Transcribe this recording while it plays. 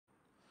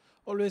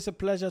Always a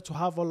pleasure to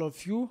have all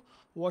of you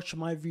watch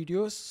my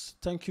videos.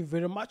 Thank you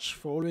very much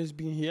for always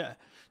being here.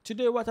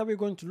 Today, what are we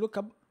going to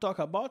talk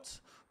about?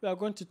 We are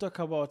going to talk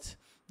about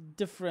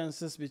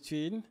differences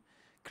between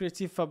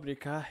Creative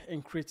Fabrica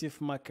and Creative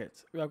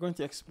Market. We are going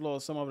to explore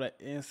some of the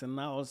ins and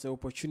outs, the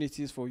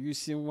opportunities for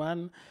using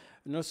one,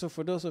 and also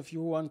for those of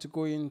you who want to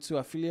go into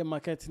affiliate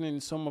marketing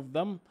in some of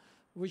them,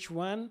 which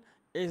one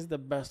is the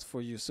best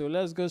for you. So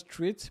let's go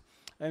straight,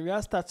 and we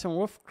are starting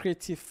with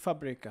Creative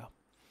Fabrica.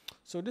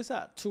 So these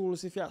are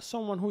tools if you are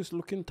someone who is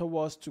looking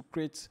towards to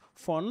create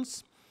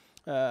fonts,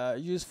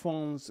 use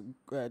fonts,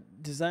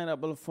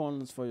 designable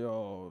fonts for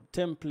your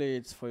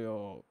templates, for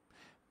your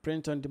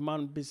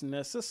print-on-demand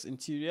businesses,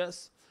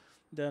 interiors,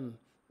 then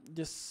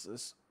this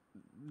is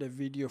the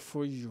video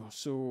for you.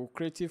 So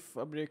Creative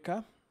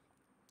Fabrica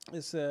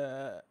is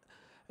a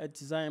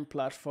design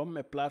platform,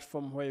 a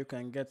platform where you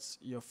can get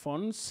your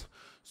fonts.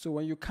 So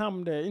when you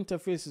come, the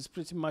interface is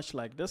pretty much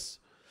like this,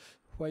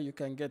 where you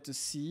can get to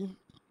see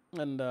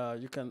and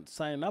you can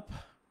sign up.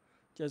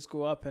 Just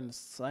go up and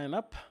sign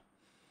up.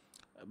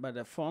 By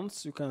the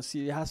fonts, you can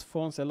see it has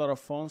fonts, a lot of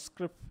fonts,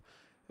 script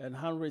and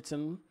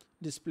handwritten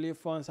display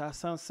fonts, has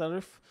sans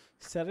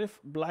serif,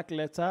 black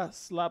letter,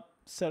 slab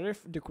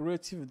serif,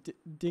 decorative,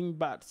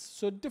 dingbats.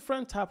 So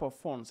different type of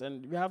fonts,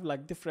 and we have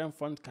like different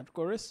font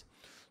categories.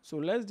 So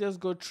let's just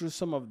go through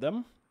some of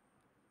them,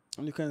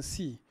 and you can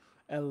see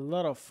a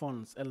lot of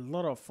fonts,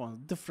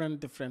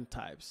 different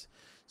types.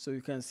 So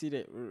you can see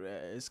the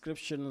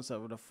descriptions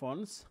of the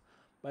fonts,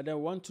 but I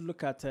want to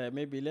look at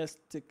maybe let's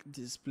take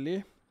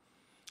display,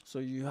 so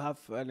you have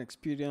an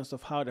experience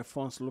of how the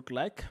fonts look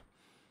like.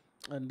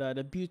 And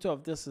the beauty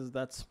of this is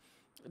that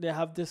they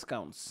have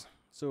discounts,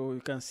 so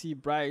you can see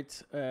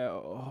Bright,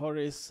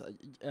 Horace,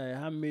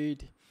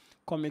 Handmade,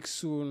 Comic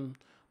Soon,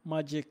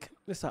 Magic.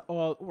 These are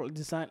all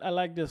designed. I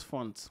like this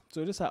font.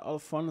 So these are all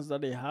fonts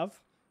that they have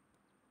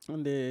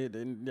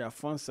in their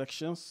font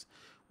sections,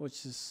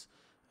 which is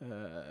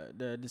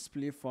the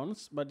display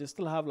fonts, but they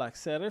still have like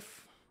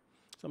serif.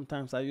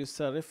 Sometimes I use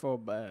serif,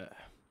 or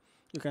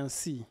you can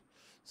see.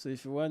 So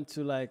if you want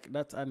to like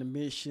that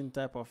animation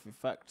type of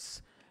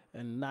effects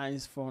and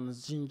nice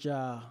fonts,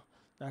 ginger,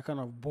 that kind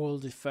of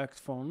bold effect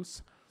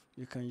fonts,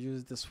 you can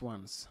use these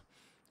ones.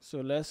 So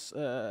let's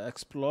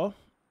explore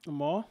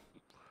more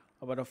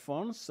about the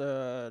fonts,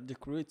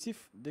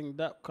 decorative,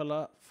 that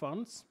color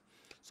fonts.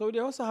 So they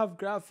also have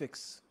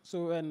graphics.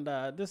 So and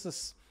this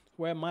is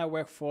where my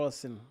work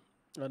falls in.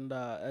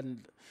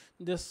 And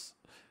this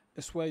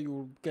is where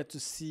you get to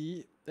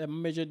see a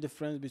major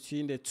difference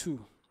between the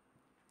two.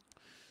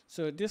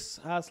 So this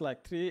has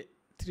like 3D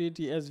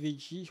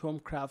SVG, home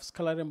crafts,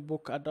 coloring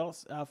book.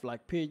 Adults have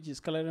like pages,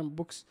 coloring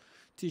books,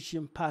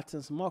 teaching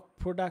patterns,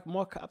 product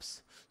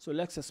mockups. So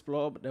let's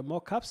explore the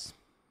mockups.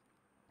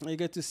 You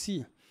get to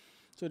see.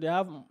 So there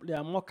are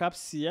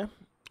mockups here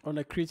on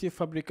the Creative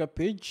Fabrica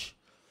page.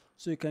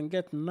 So you can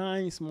get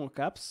nice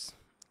mockups.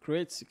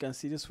 Great, you can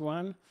see this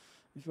one.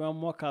 If you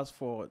want mockups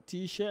for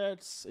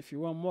t-shirts, if you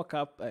want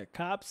mockup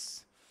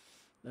caps,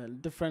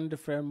 and different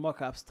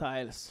mockup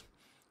styles,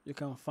 you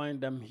can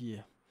find them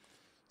here.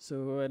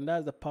 So, and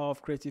that's the power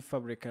of Creative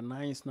Fabrica.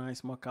 Nice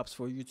mockups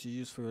for you to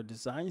use for your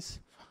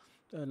designs.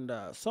 And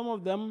some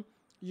of them,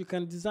 you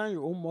can design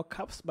your own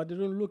mockups, but they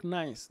don't look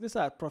nice. These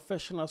are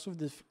professionals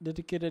who've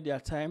dedicated their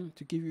time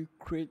to give you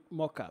great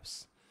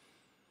mockups.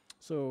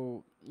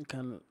 So you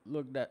can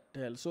look that.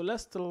 So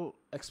let's still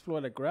explore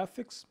the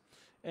graphics.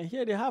 And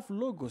here they have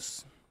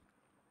logos.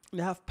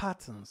 They have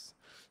patterns.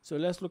 So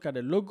let's look at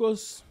the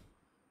logos.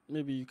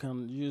 Maybe you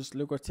can use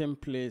logo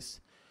templates.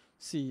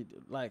 See,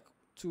 like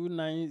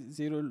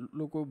 290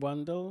 logo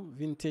bundle,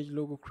 vintage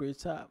logo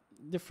creator,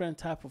 different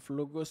type of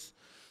logos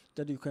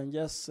that you can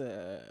just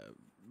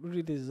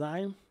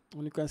redesign.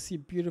 And you can see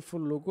beautiful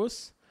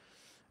logos.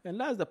 And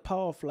that's the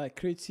power of like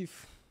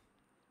Creative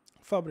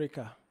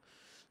Fabrica.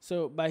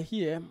 So by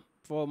here,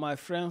 for my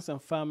friends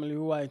and family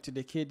who are into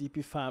the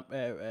KDP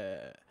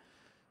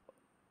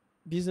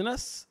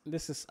business,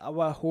 this is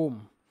our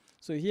home.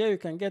 So here you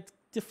can get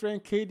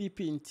different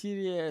KDP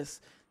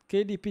interiors,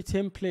 KDP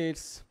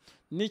templates,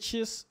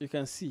 niches. You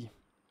can see,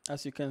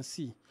 as you can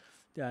see,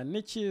 there are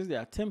niches,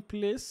 there are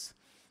templates,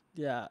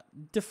 there are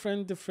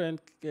different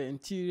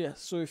interiors.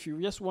 So if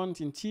you just want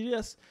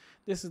interiors,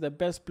 this is the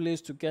best place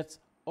to get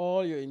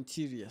all your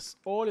interiors.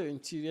 All your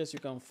interiors you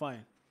can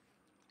find.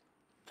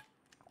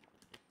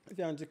 If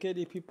you're into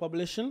KDP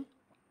publishing,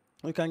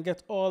 you can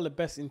get all the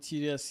best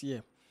interiors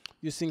here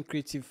using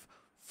Creative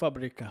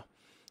Fabrica.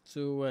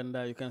 So, and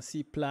you can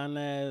see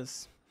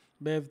planners,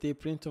 birthday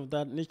print of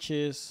that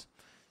niches,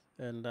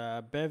 and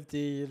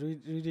birthday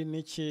reading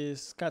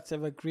niches, cats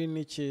evergreen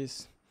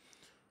niches,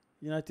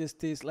 United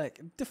States, like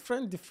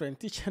different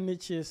teacher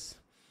niches,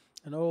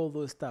 and all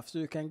those stuff. So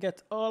you can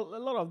get a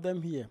lot of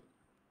them here.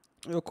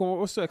 You can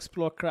also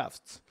explore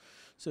crafts.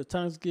 So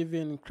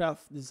Thanksgiving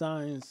craft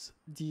designs,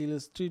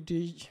 deals,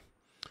 3D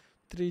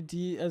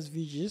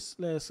SVGs.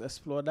 Let's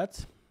explore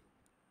that.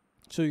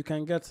 So you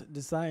can get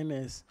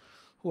designers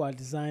who are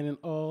designing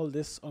all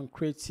this on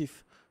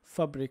Creative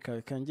Fabrica.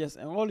 You can just,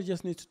 and all you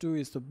just need to do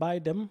is to buy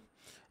them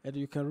and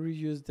you can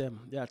reuse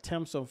them. There are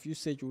terms of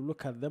usage, we'll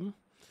look at them.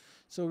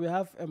 So we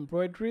have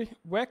embroidery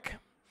work.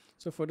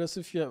 So for those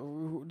of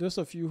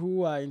you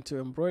who are into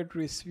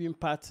embroidery, sewing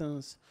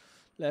patterns,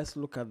 let's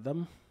look at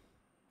them.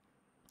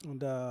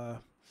 The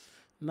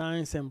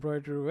nice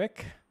embroidery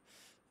work,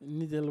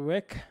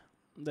 needlework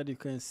that you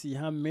can see,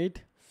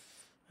 handmade,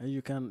 and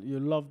you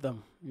love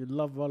them. You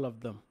love all of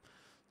them.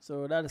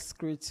 So that is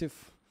creative.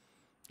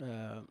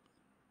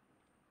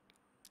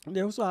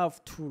 They also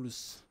have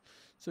tools.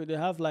 So they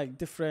have like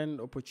different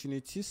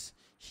opportunities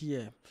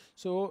here.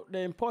 So the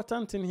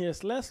important thing here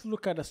is let's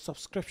look at the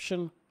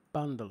subscription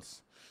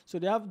bundles. So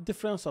they have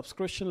different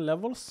subscription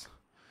levels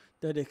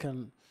that they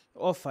can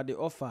offer.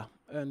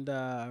 And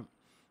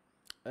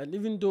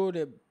even though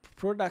the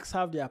products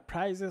have their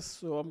prices,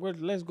 so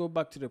let's go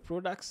back to the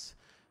products.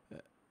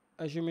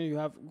 Assuming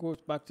you go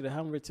back to the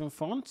handwritten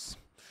fonts,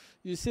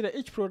 you see that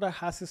each product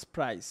has its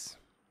price,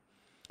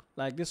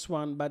 like this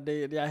one, but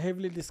they are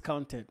heavily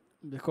discounted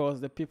because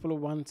the people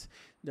want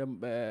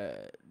them.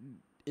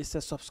 It's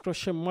a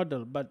subscription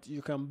model, but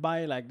you can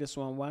buy like this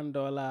one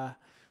 $1,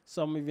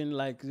 some even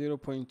like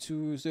 0.2,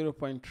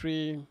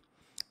 0.3,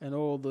 and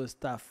all those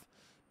stuff.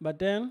 But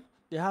then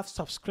they have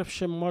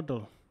subscription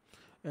model,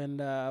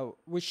 and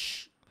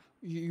which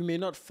you may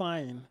not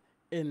find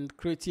in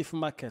creative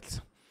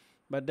market,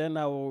 but then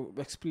I will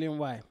explain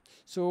why.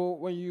 So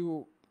when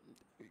you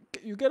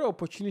get an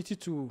opportunity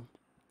to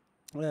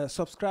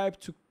subscribe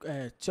to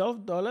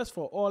 $12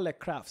 for all the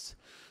crafts.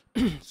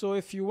 So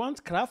if you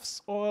want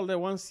crafts, all the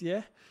ones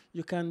here,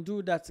 you can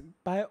do that.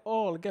 Buy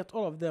all, get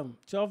all of them.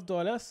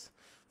 $12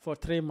 for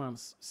 3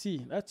 months.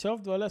 See, that's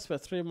 $12 for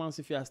 3 months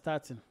if you are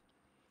starting.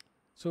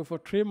 So for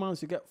 3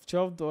 months, you get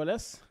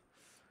 $12,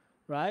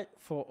 right,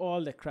 for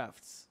all the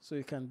crafts. So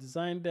you can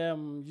design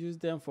them, use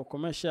them for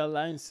commercial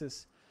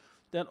licenses.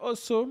 Then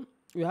also,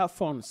 we have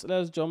fonts.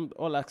 Let's jump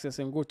all access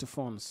and go to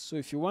fonts. So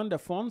if you want the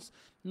fonts,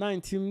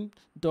 $19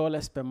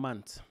 per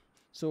month.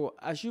 So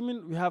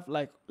assuming we have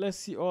like, let's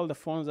see all the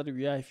fonts that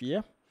we have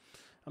here.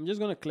 I'm just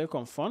going to click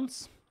on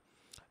fonts,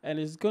 and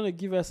it's going to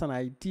give us an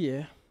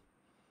idea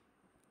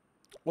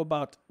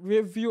about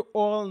review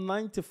all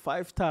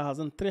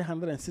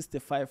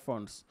 95,365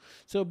 fonts.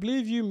 So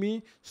believe you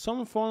me,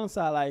 some fonts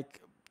are like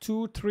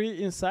 2,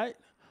 3 inside,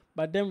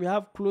 but then we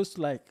have close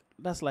to like,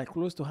 that's like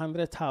close to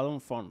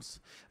 100,000 fonts,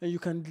 and you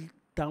can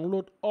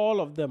download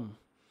all of them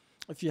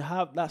if you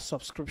have that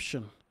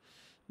subscription.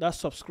 That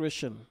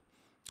subscription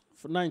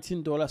for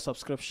 $19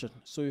 subscription.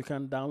 So you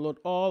can download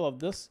all of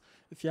this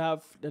if you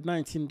have the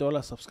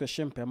 $19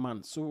 subscription per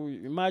month. So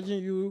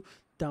imagine you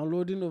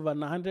downloading over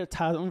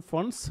 100,000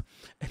 fonts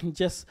and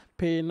just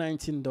pay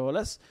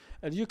 $19,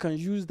 and you can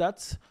use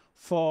that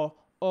for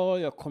all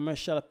your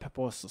commercial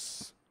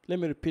purposes. Let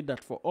me repeat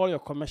that, for all your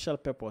commercial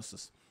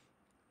purposes.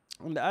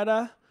 And the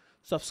other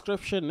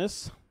subscription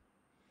is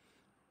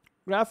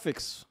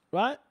graphics,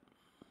 right?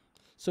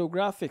 So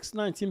graphics,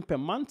 19 per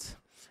month,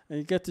 and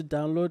you get to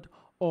download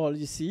all.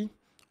 You see,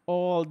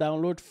 all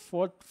download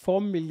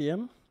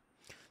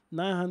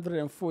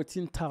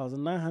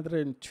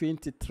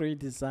 4,914,923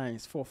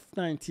 designs for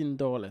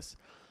 $19.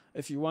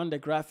 If you want the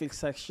graphics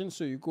section,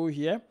 so you go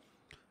here,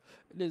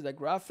 there's the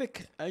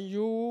graphic, and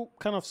you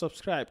kind of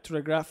subscribe to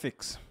the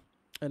graphics,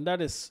 and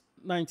that is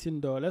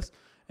 $19.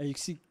 And you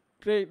see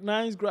great,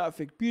 nice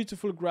graphic,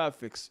 beautiful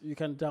graphics. You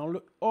can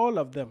download all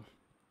of them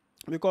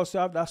because you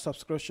have that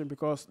subscription,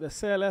 because the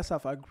sellers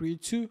have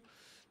agreed to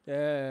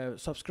the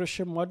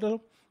subscription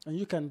model, and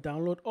you can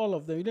download all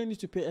of them. You don't need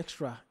to pay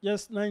extra,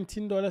 just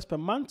 $19 per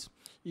month.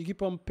 You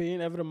keep on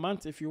paying every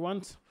month. If you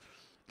want,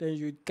 then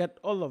you get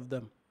all of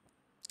them.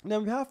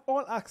 Then we have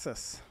all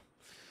access.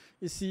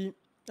 You see,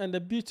 and the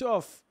beauty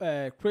of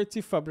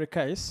Creative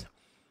Fabrica is,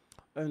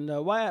 and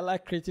why I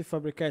like Creative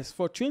Fabrica is,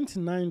 for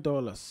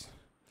 $29,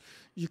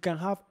 you can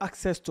have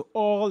access to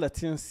all the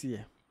things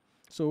here.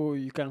 So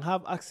you can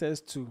have access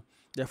to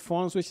the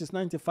fonts, which is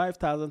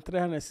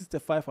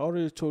 95,365. I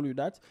already told you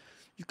that.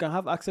 You can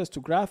have access to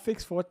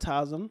graphics,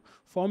 4,000,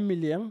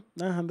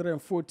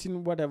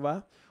 4,914,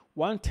 whatever,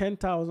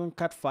 110,000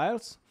 cut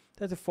files,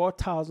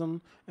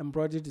 34,000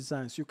 embroidery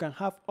designs. You can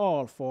have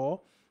all for,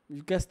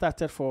 you get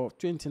started for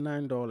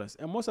 $29.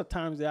 And most of the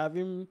times they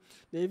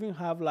even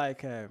have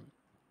like,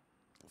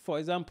 for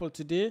example,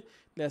 today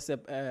there's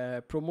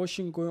a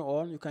promotion going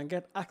on. You can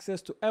get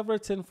access to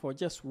everything for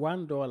just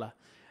 $1.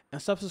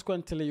 And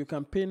subsequently, you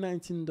can pay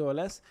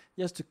 $19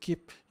 just to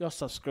keep your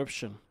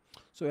subscription.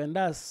 So, and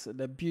that's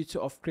the beauty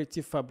of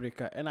Creative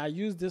Fabrica. And I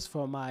use this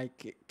for my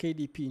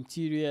KDP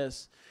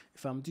interiors.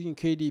 If I'm doing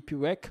KDP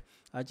work,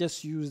 I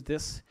just use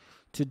this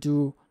to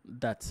do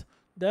that.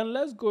 Then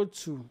let's go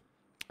to,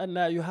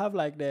 and you have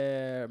like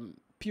the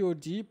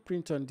POD,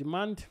 print on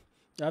demand.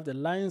 You have the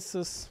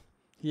licenses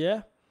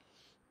here,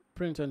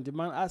 print on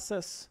demand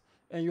access,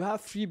 and you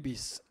have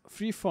freebies,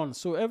 free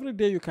fonts. So every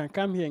day you can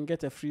come here and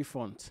get a free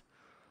font.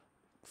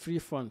 Free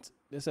font.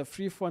 There's a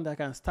free font. I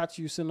can start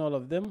using all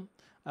of them.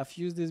 I've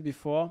used this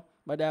before,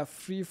 but there are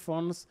free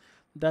fonts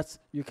that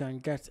you can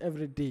get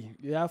every day.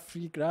 You have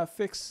free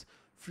graphics,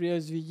 free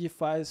SVG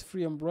files,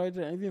 free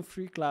embroidery, and even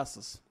free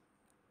classes.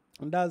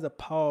 And that's the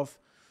power of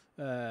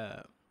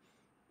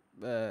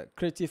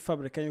Creative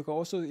Fabrica. You can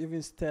also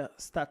even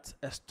start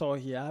a store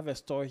here. I have a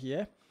store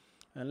here,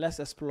 and let's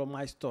explore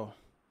my store.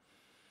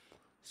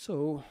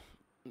 So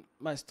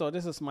my store,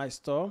 this is my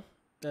store,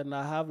 and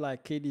I have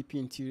like KDP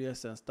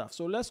interiors and stuff.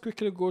 So let's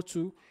quickly go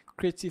to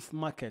Creative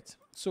Market.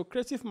 So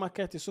Creative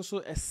Market is also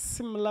a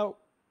similar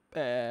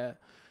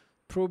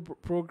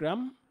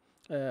program,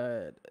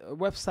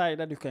 website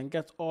that you can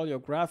get all your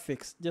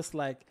graphics just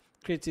like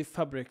Creative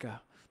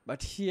Fabrica.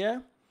 But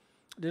here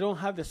they don't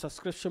have the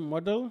subscription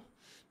model.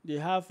 They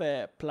have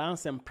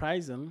plans and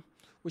pricing,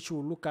 which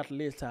we'll look at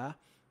later.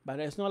 But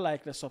it's not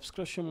like the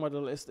subscription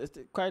model. It's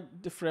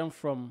quite different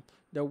from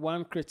the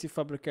one Creative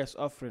Fabrica is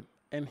offering.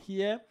 And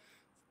here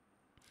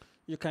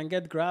you can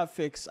get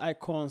graphics,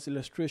 icons,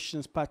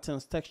 illustrations,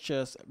 patterns,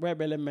 textures,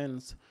 web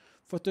elements,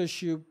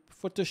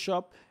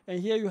 Photoshop, and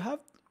here you have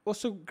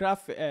also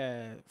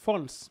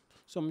fonts.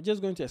 So I'm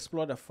just going to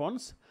explore the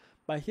fonts.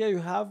 But here you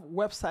have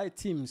website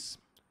themes.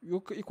 You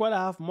quite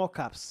have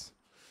mockups.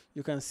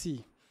 You can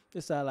see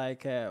these are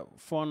like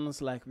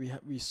fonts like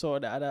we saw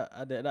the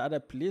other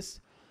place.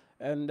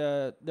 And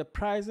the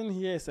pricing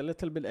here is a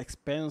little bit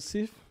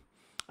expensive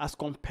as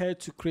compared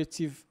to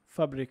Creative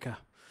Fabrica,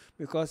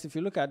 because if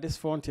you look at this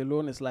font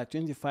alone, it's like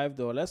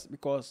 $25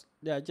 because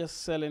they are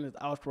just selling it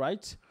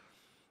outright.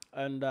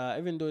 And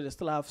even though they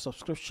still have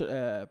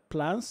subscription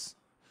plans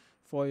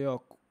for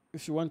your,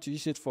 if you want to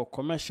use it for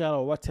commercial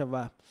or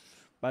whatever,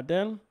 but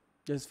then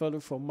there's value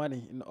for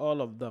money in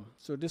all of them.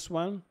 So this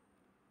one,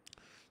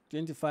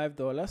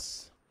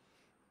 $25,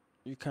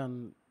 you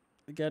can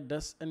get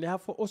this. And they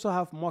also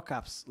have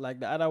mockups like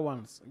the other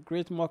ones,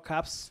 great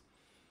mockups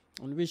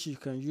on which you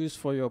can use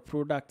for your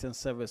product and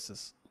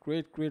services.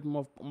 Great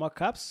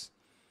mockups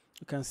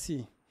you can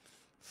see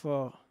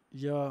for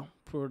your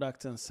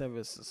product and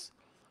services.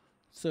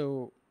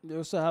 So they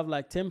also have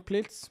like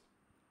templates,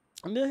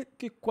 and they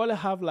equally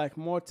have like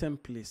more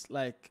templates,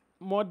 like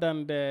more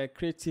than the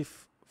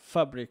Creative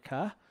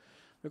Fabrica,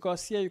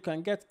 because here you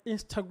can get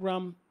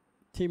Instagram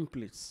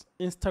templates,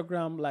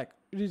 Instagram like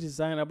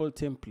redesignable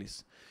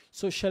templates,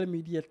 social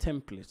media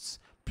templates,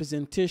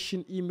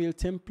 presentation email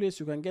templates.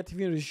 You can get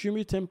even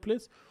resume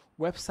templates,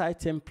 website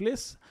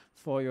templates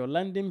for your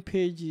landing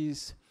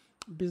pages,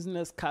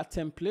 business card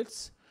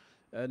templates,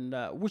 and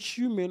which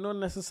you may not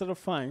necessarily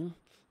find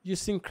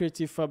using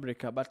Creative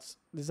Fabrica, but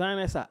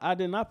designers are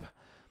adding up.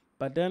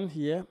 But then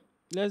here,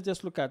 let's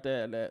just look at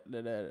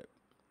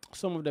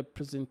some of the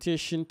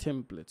presentation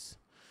templates.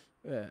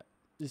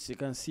 As you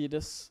can see,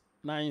 this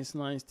nice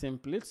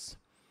templates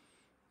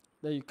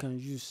that you can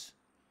use.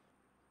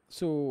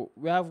 So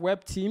we have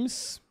web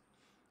themes,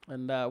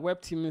 and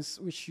web themes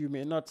which you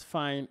may not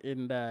find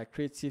in the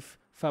Creative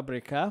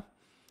Fabrica.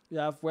 You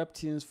have web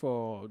themes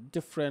for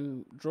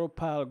different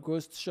Drupal,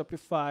 Ghost,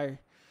 Shopify.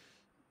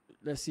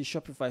 Let's see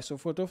Shopify. So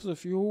for those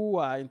of you who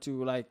are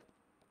into like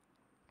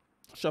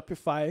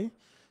Shopify,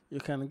 you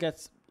can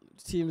get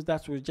themes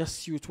that will just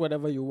suit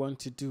whatever you want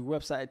to do.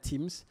 Website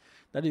themes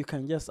that you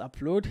can just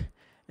upload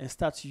and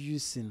start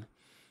using.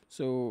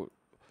 So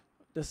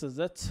this is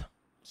it.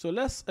 So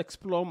let's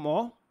explore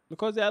more,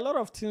 because there are a lot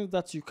of things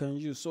that you can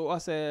use. So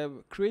as a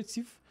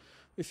creative,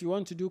 if you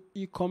want to do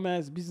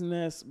e-commerce,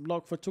 business,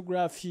 blog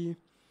photography,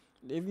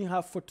 they even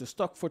have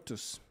stock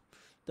photos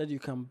that you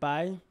can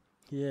buy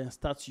here and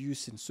start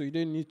using. So you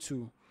don't need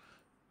to,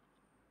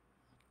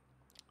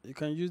 you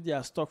can use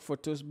their stock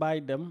photos,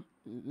 buy them,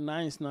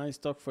 nice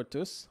stock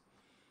photos,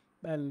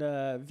 and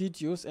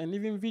videos, and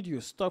even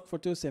videos, stock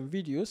photos and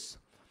videos.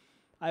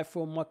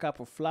 iPhone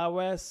mockup of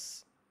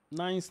flowers,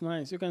 nice.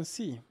 You can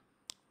see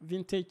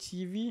vintage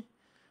TV.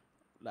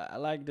 I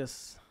like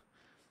this.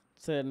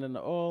 So, and then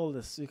all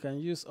this, you can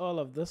use all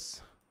of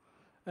this,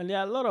 and there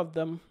are a lot of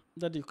them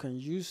that you can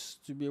use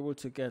to be able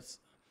to get.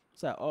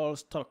 So all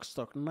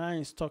stock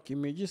nice stock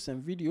images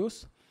and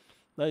videos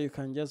that you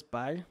can just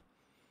buy.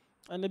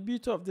 And the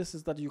beauty of this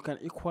is that you can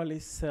equally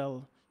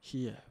sell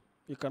here.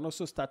 You can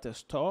also start a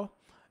store,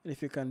 and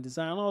if you can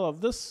design all of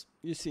this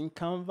using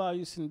Canva,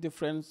 using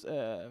different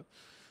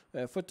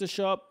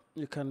Photoshop,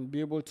 you can be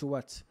able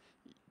to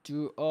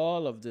do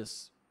all of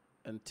this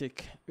and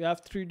take. We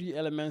have 3D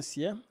elements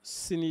here,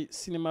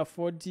 Cinema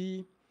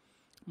 4D,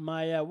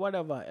 Maya,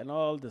 whatever, and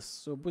all this.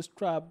 So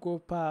Bootstrap,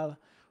 Gopal,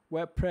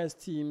 WordPress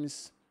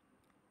themes,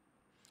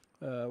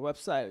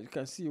 website. You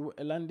can see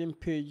landing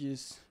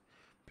pages,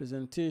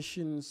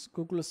 presentations,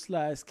 Google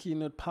Slides,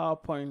 Keynote,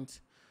 PowerPoint,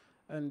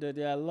 and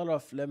there are a lot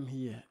of them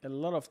here. A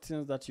lot of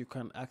things that you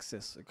can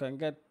access. You can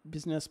get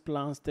business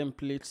plans,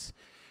 templates.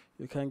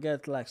 You can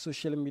get like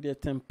social media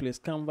templates,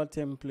 Canva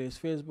templates,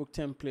 Facebook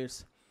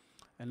templates,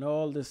 and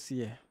all this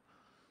here.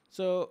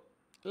 So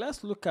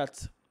let's look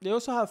at, they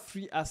also have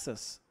free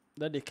access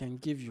that they can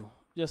give you,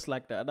 just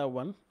like the other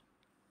one.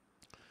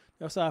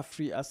 They also have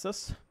free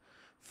access,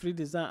 free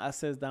design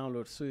access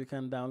download. So you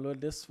can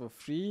download this for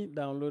free,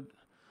 download,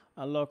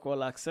 unlock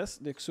all access.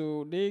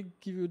 So they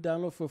give you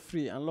download for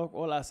free, unlock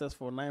all access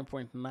for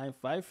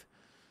 $9.95,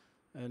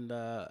 and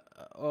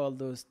all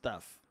those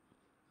stuff.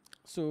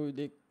 So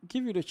they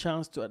give you the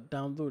chance to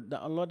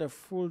download a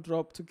full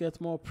drop to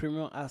get more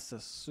premium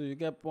access. So you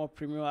get more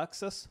premium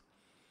access.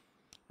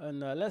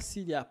 And let's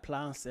see their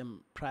plans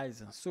and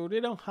pricing. So they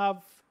don't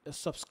have a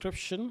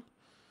subscription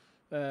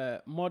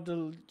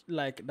model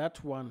like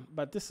that one,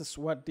 but this is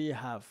what they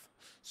have.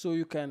 So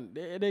you can,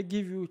 they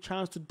give you a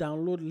chance to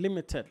download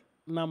limited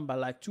number,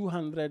 like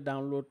 200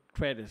 download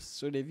credits.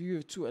 So they give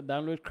you 2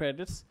 download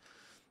credits,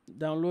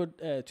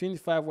 download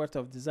 25 worth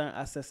of design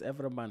access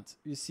every month,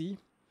 you see,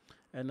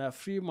 and a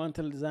free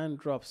monthly design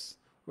drops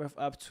worth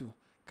up to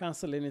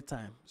cancel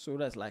anytime. So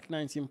that's like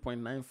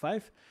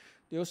 19.95.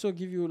 They also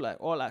give you like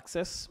all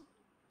access,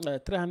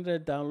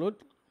 300 download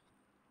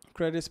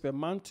credits per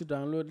month to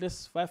download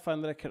this,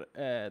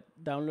 500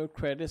 download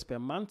credits per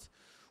month,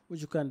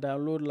 which you can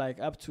download like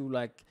up to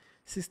like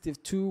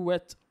 62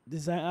 wet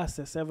design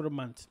access every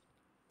month.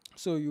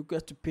 So you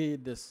get to pay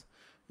this.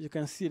 You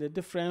can see the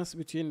difference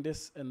between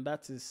this and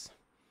that is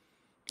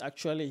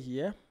actually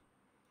here.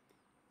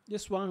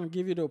 This one will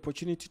give you the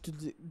opportunity to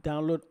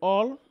download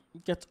all,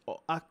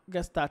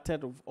 get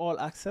started with all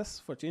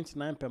access for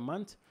 $29 per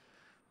month.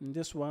 And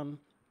this one,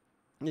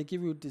 they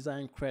give you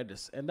design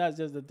credits, and that's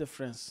just the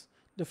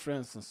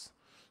differences.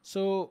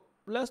 So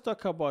let's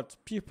talk about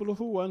people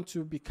who want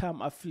to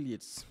become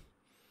affiliates.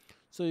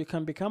 So you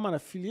can become an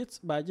affiliate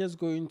by just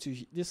going to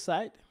this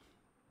side.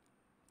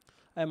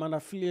 I'm an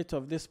affiliate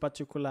of this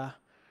particular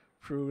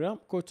program.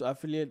 Go to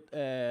affiliate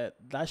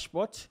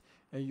dashboard,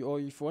 and or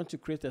if you want to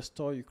create a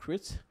store, you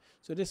create.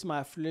 So this is my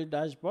affiliate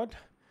dashboard,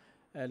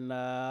 and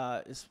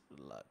it's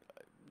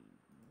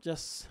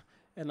just,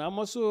 and I'm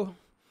also,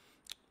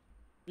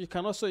 you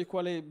can also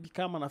equally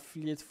become an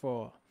affiliate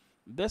for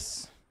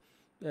this,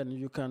 and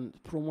you can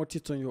promote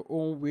it on your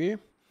own way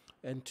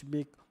and to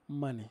make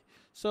money.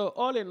 So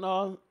all in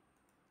all,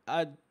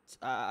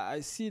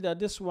 I see that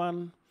this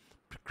one,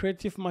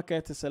 Creative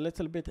Market, is a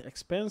little bit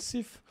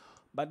expensive,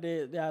 but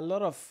there are a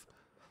lot of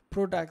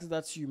products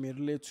that you may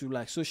relate to,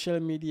 like social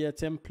media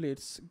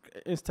templates,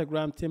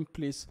 Instagram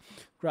templates,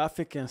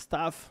 graphic and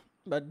stuff.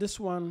 But this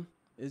one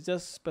is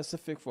just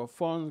specific for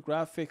fonts,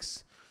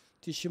 graphics,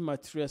 tissue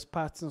materials,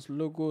 patterns,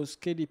 logos,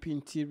 KDP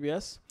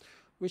interiors,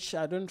 which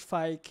I don't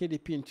find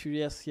KDP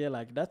interiors here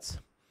like that.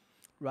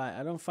 Right,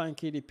 I don't find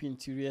KDP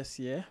interiors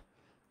here,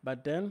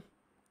 but then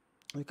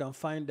you can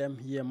find them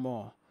here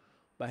more.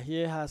 But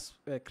here has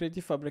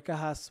Creative Fabrica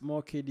has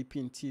more KDP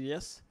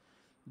interiors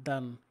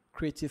than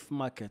Creative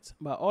Market.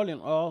 But all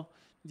in all,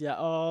 they are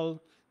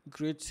all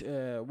great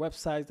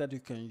websites that you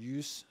can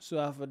use. So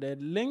I have the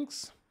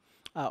links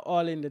are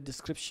all in the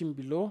description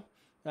below.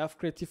 I have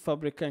Creative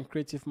Fabrica and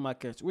Creative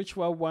Market. Which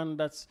one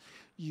that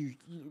you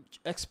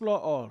explore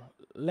all,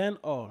 learn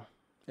all,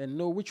 and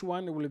know which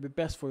one will be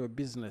best for your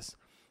business.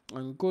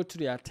 And go to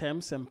their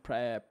terms and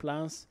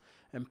plans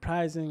and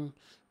pricing.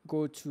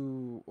 Go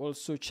to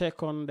also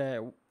check on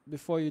the,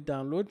 before you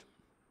download,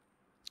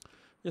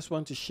 just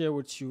want to share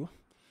with you,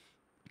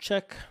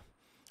 check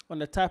on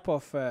the type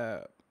of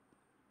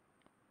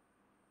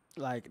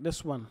like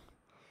this one,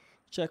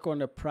 check on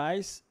the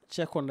price,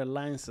 check on the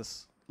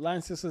licenses.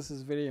 Licenses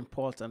is very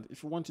important.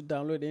 If you want to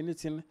download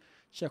anything,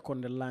 check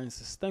on the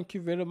licenses. Thank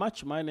you very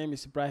much. My name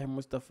is Ibrahim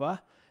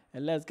Mustafa,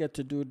 and let's get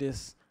to do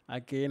this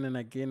again and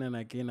again and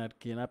again and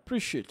again. I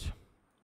appreciate